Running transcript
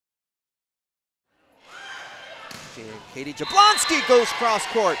Katie Jablonski goes cross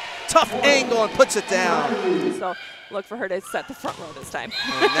court. Tough angle and puts it down. So look for her to set the front row this time.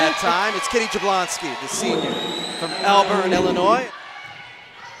 And that time, it's Katie Jablonski, the senior from Auburn, Illinois.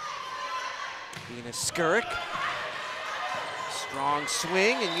 Venus Skurick. Strong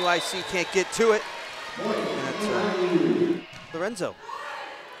swing, and UIC can't get to it. And that's Lorenzo.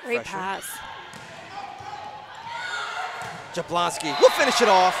 Great pass. Jablonski will finish it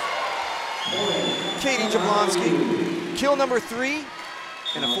off. Katie Jablonski, kill number 3,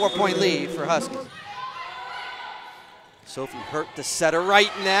 and a 4-point lead for Huskies. Sophie Hurt, the setter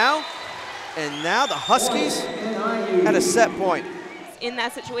right now. And now the Huskies at a set point. In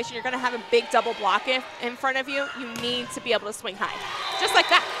that situation, you're going to have a big double block in front of you. You need to be able to swing high, just like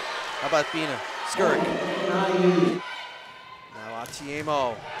that. How about Bina Skurick? Now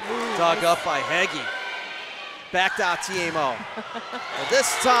Atiemo, dug up by Heggie. Back to Atiemo. But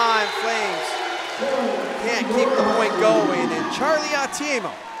this time, Flames can't keep the point going, and Charlie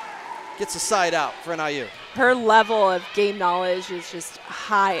Atiemo gets a side out for NIU. Her level of game knowledge is just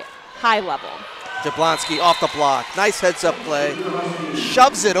high level. Jablonski off the block. Nice heads-up play.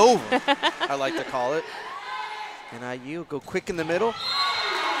 Shoves it over, I like to call it. NIU go quick in the middle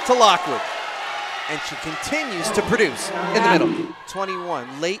to Lockwood. And she continues to produce in the middle.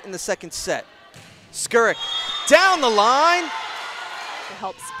 21, late in the second set. Skurick down the line. To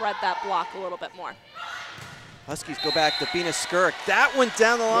help spread that block a little bit more. Huskies go back to Bina Skurick. That went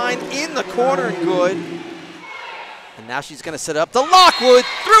down the line in the corner and good. And now she's going to set up to Lockwood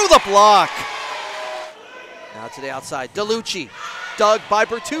through the block. Now to the outside, DeLucci, dug by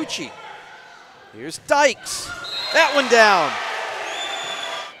Bertucci. Here's Dykes. That one down.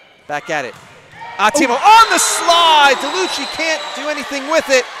 Back at it. Atiemo on the slide. DeLucci can't do anything with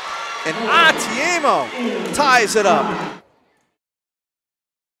it. And Atiemo ties it up.